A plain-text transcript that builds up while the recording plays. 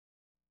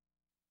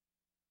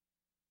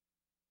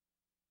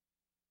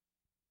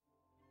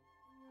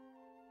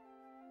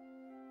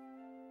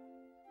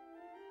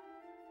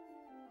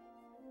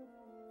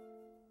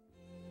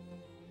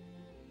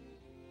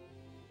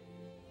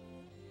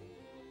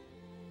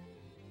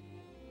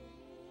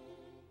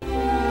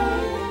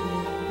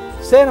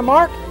Santa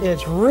Mark,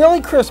 it's really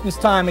Christmas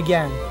time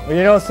again. Well,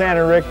 you know,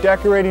 Santa Rick,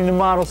 decorating the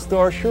model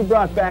store sure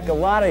brought back a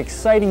lot of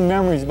exciting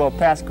memories about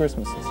past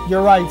Christmases.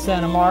 You're right,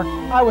 Santa Mark.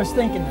 I was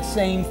thinking the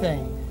same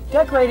thing.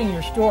 Decorating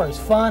your store is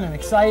fun and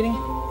exciting.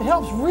 It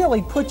helps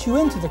really put you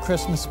into the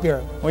Christmas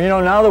spirit. Well, you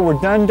know, now that we're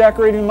done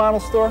decorating the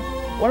model store,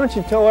 why don't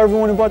you tell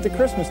everyone about the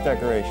Christmas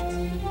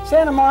decorations?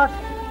 Santa Mark,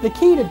 the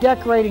key to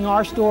decorating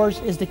our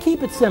stores is to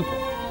keep it simple.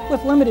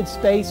 With limited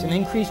space and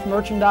increased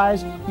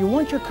merchandise, you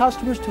want your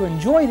customers to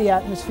enjoy the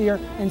atmosphere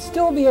and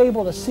still be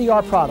able to see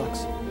our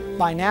products.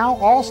 By now,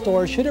 all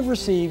stores should have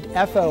received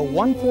FO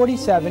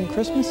 147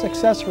 Christmas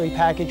accessory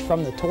package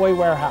from the Toy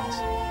Warehouse.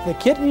 The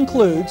kit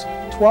includes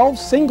 12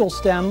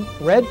 single-stem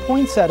red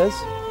poinsettias,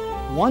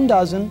 1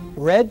 dozen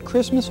red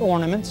Christmas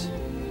ornaments,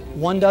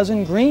 1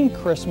 dozen green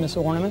Christmas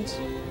ornaments,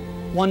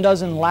 1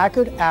 dozen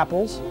lacquered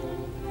apples,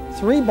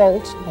 3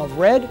 bolts of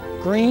red,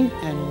 green,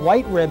 and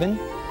white ribbon,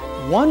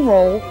 1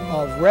 roll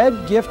of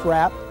red gift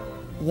wrap,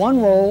 1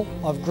 roll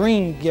of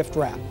green gift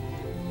wrap.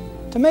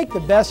 To make the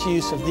best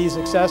use of these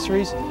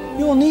accessories,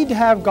 you will need to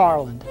have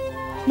garland.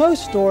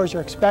 Most stores are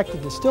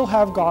expected to still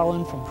have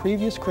garland from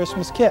previous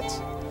Christmas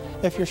kits.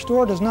 If your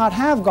store does not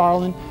have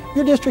garland,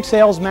 your district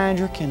sales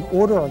manager can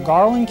order a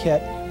garland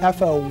kit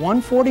FO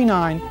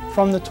 149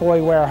 from the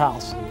Toy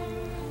Warehouse.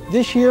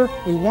 This year,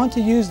 we want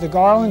to use the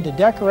garland to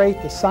decorate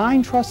the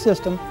sign truss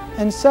system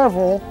and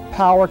several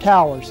power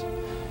towers.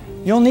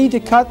 You'll need to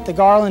cut the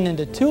garland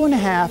into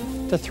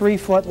 2.5 to 3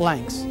 foot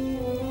lengths.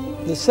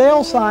 The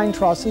sale sign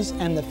trusses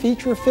and the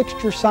feature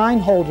fixture sign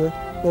holder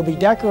will be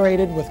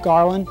decorated with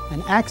garland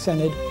and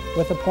accented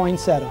with a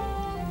poinsettia.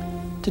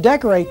 To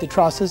decorate the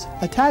trusses,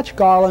 attach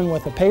garland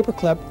with a paper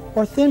clip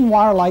or thin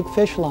wire-like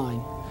fish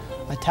line.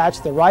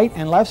 Attach the right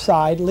and left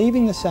side,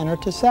 leaving the center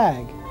to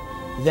sag.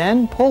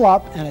 Then pull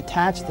up and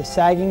attach the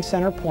sagging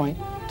center point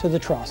to the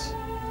truss.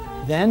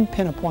 Then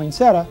pin a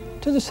poinsettia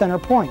to the center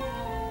point.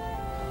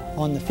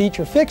 On the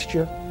feature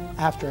fixture,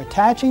 after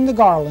attaching the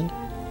garland,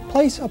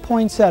 place a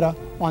poinsettia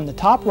on the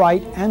top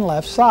right and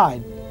left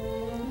side.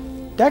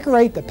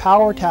 Decorate the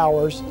power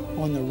towers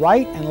on the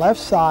right and left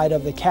side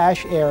of the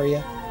cash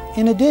area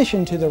in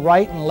addition to the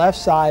right and left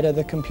side of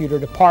the computer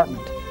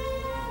department.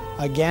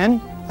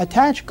 Again,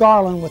 attach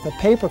garland with a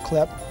paper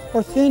clip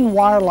or thin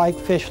wire-like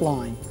fish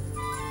line.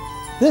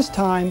 This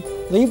time,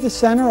 leave the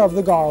center of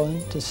the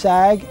garland to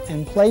sag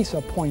and place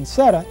a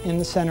poinsettia in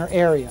the center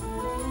area.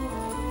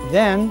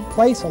 Then,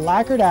 place a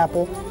lacquered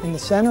apple in the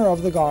center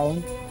of the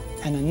garland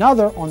and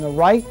another on the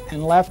right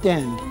and left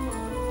end.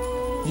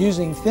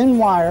 Using thin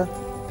wire,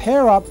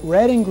 pair up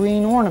red and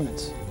green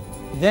ornaments.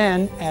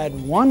 Then, add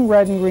 1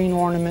 red and green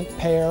ornament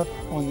pair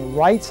on the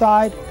right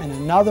side and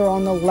another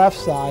on the left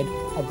side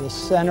of the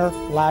center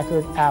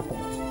lacquered apple.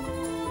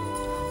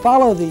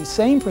 Follow these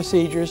same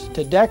procedures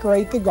to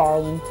decorate the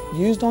garland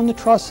used on the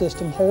truss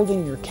system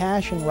holding your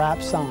cash and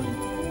wrap sign.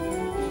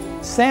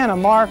 Santa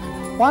Mark,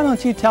 why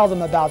don't you tell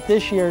them about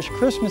this year's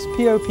Christmas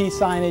POP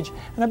signage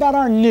and about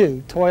our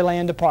new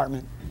Toyland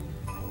department?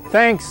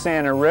 Thanks,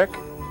 Santa Rick.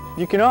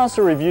 You can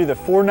also review the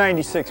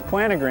 496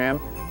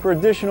 planogram for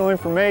additional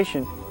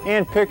information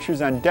and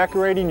pictures on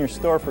decorating your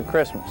store for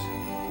Christmas.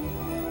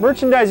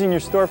 Merchandising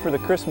your store for the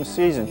Christmas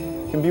season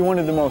can be one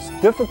of the most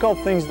difficult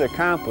things to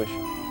accomplish,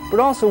 but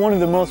also one of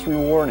the most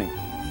rewarding.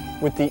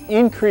 With the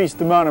increased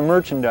amount of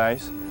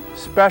merchandise,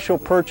 special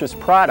purchase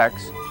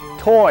products,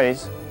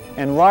 toys,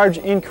 and large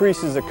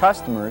increases of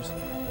customers,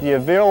 the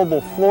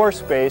available floor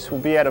space will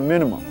be at a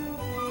minimum.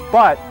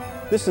 But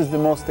this is the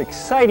most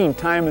exciting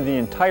time of the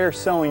entire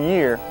selling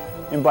year,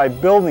 and by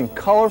building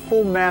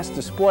colorful mass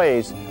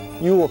displays,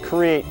 you will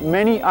create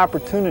many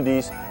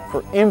opportunities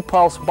for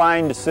impulse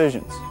buying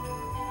decisions.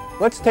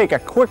 Let's take a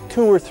quick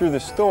tour through the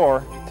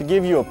store to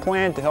give you a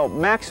plan to help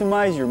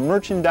maximize your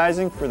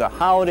merchandising for the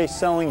holiday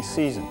selling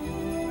season.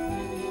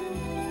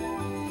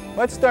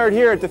 Let's start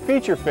here at the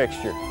feature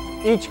fixture.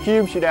 Each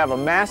cube should have a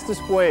mass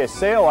display of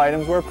sale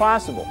items where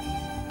possible.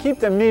 Keep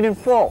them neat and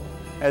full.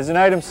 As an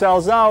item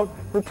sells out,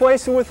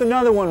 replace it with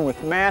another one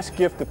with mass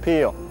gift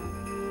appeal.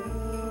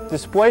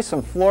 Display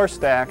some floor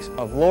stacks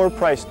of lower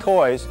priced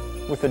toys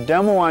with a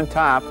demo on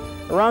top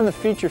around the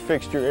feature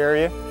fixture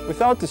area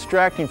without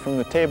distracting from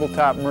the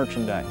tabletop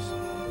merchandise.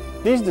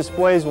 These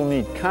displays will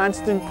need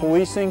constant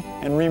policing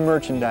and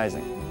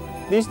re-merchandising.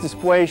 These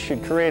displays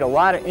should create a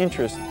lot of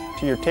interest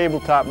to your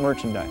tabletop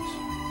merchandise.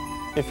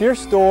 If your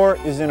store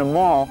is in a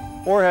mall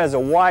or has a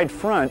wide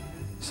front,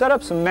 set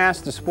up some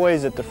mass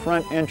displays at the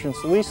front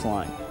entrance lease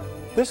line.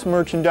 This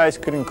merchandise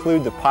could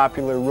include the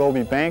popular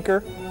Roby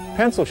Banker,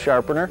 pencil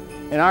sharpener,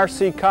 and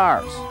RC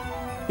cars.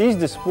 These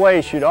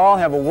displays should all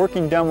have a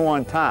working demo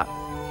on top.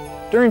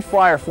 During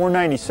Flyer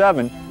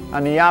 497,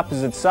 on the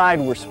opposite side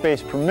where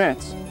space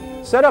permits,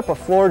 set up a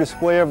floor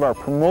display of our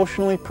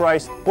promotionally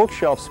priced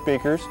bookshelf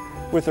speakers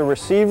with a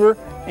receiver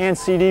and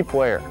CD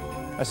player.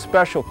 A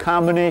special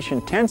combination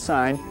tent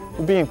sign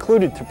will be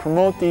included to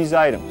promote these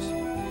items.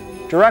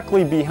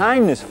 Directly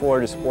behind this floor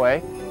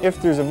display,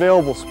 if there's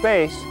available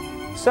space,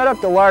 set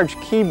up the large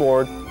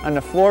keyboard on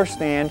the floor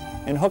stand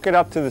and hook it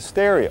up to the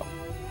stereo.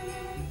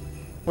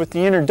 With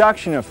the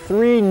introduction of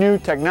 3 new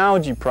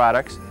technology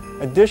products,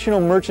 additional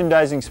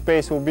merchandising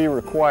space will be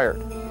required.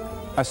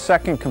 A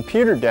second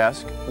computer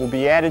desk will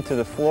be added to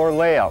the floor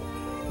layout.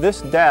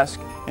 This desk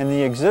and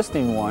the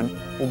existing one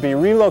will be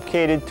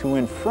relocated to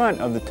in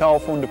front of the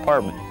telephone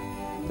department.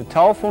 The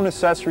telephone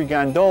accessory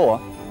gondola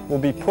will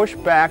be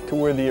pushed back to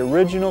where the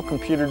original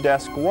computer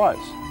desk was.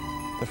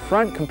 The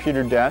front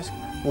computer desk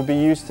will be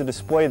used to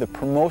display the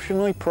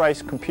promotionally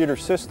priced computer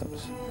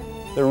systems.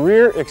 The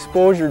rear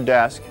exposure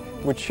desk,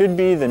 which should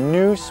be the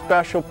new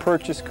special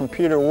purchase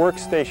computer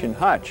workstation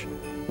hutch,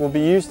 will be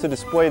used to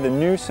display the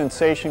new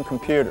Sensation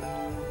computer.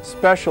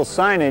 Special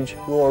signage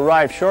will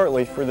arrive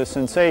shortly for the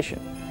Sensation.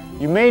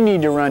 You may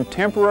need to run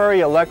temporary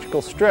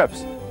electrical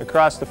strips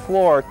across the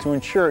floor to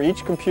ensure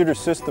each computer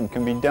system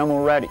can be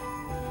demo ready.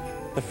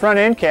 The front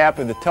end cap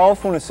of the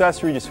telephone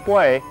accessory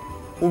display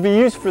will be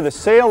used for the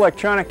Sale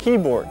electronic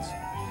keyboards.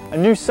 A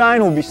new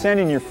sign will be sent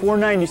in your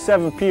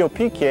 $4.97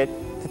 POP kit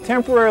to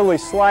temporarily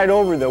slide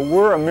over the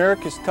We're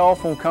America's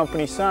Telephone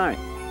Company sign.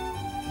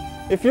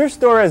 If your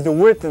store has the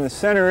width in the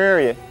center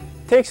area,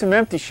 take some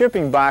empty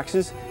shipping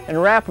boxes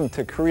and wrap them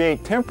to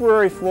create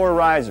temporary floor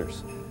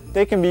risers.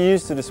 They can be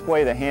used to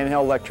display the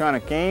handheld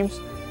electronic games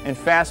and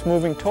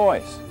fast-moving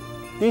toys.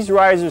 These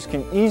risers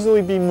can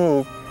easily be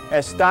moved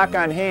as stock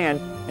on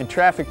hand and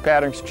traffic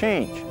patterns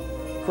change.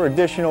 For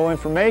additional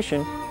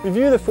information,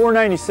 review the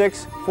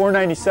 496,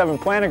 497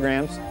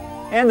 planograms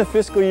and the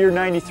fiscal year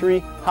 93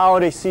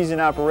 holiday season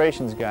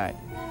operations guide.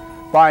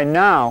 By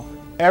now,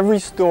 every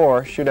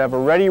store should have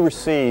already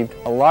received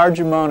a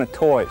large amount of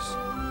toys.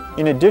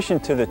 In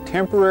addition to the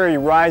temporary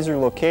riser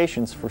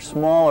locations for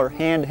smaller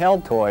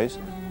handheld toys,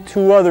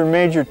 2 other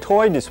major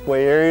toy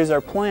display areas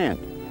are planned.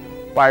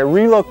 By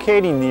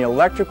relocating the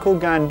electrical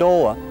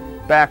gondola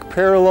back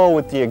parallel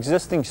with the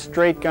existing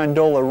straight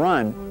gondola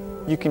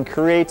run, you can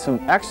create some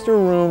extra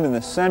room in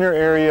the center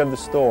area of the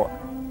store.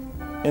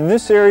 In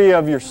this area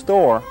of your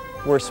store,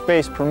 where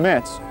space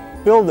permits,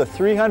 build a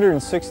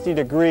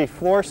 360-degree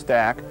floor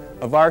stack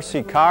of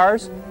RC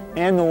cars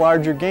and the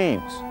larger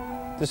games.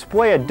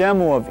 Display a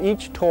demo of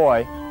each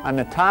toy on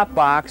the top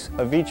box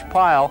of each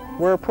pile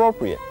where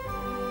appropriate.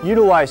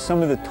 Utilize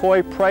some of the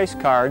toy price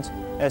cards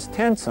as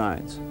 10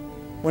 signs.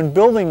 When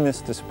building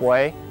this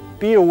display,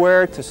 be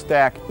aware to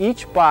stack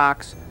each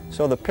box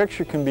so the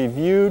picture can be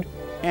viewed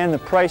and the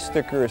price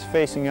sticker is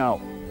facing out.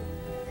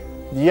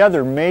 The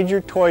other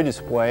major toy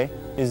display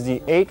is the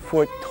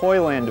 8-foot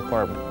Toyland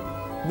department.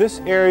 This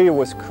area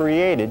was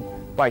created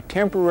by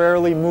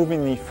temporarily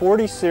moving the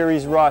 40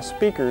 series raw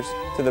speakers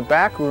to the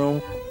back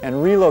room and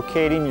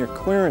relocating your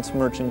clearance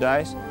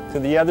merchandise to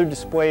the other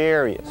display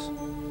areas.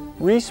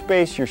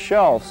 Respace your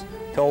shelves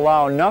to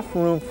allow enough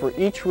room for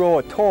each row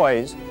of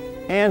toys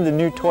and the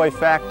new toy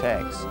fact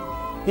tags.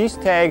 These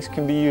tags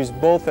can be used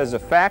both as a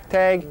fact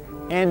tag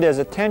and as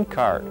a tent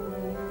card.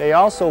 They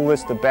also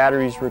list the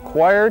batteries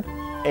required,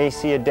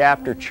 AC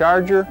adapter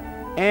charger,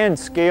 and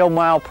scale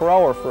mile per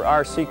hour for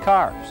RC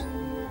cars.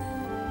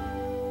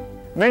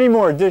 Many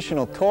more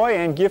additional toy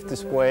and gift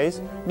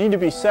displays need to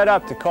be set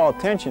up to call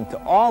attention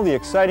to all the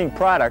exciting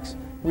products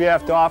we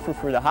have to offer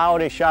for the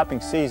holiday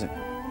shopping season.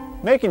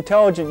 Make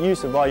intelligent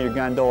use of all your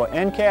gondola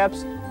end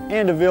caps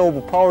and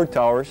available power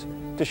towers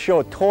to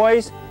show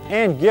toys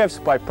and gifts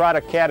by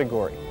product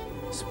category.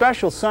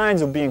 Special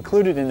signs will be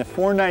included in the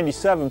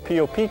 $4.97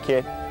 POP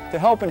kit to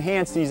help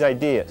enhance these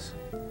ideas.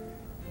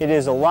 It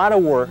is a lot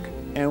of work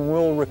and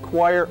will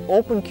require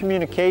open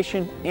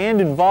communication and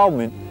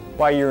involvement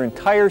by your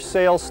entire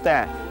sales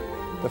staff.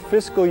 The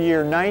fiscal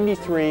year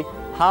 93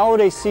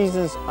 holiday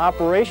season's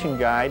operation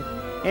guide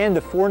and the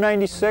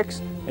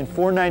 496 and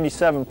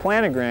 497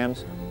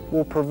 planograms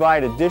will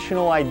provide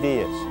additional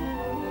ideas.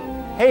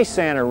 Hey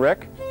Santa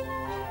Rick,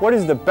 what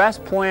is the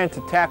best plan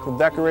to tackle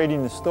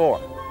decorating the store?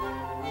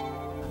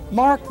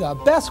 Mark, the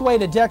best way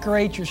to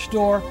decorate your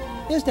store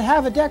is to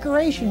have a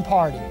decoration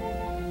party.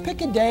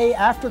 Pick a day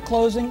after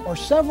closing or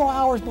several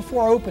hours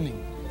before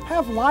opening.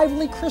 Have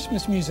lively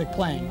Christmas music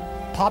playing.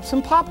 Pop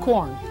some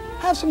popcorn.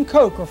 Have some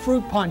Coke or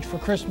fruit punch for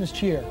Christmas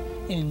cheer.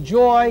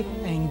 Enjoy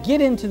and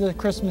get into the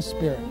Christmas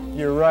spirit.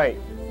 You're right.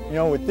 You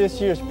know, with this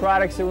year's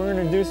products that we're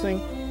introducing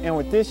and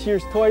with this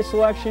year's toy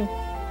selection,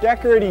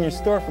 decorating your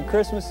store for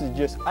Christmas is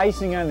just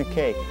icing on the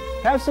cake.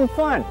 Have some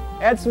fun.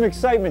 Add some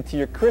excitement to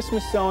your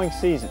Christmas selling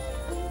season.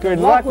 Good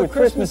luck with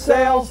Christmas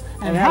sales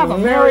and have a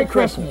Merry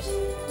Christmas.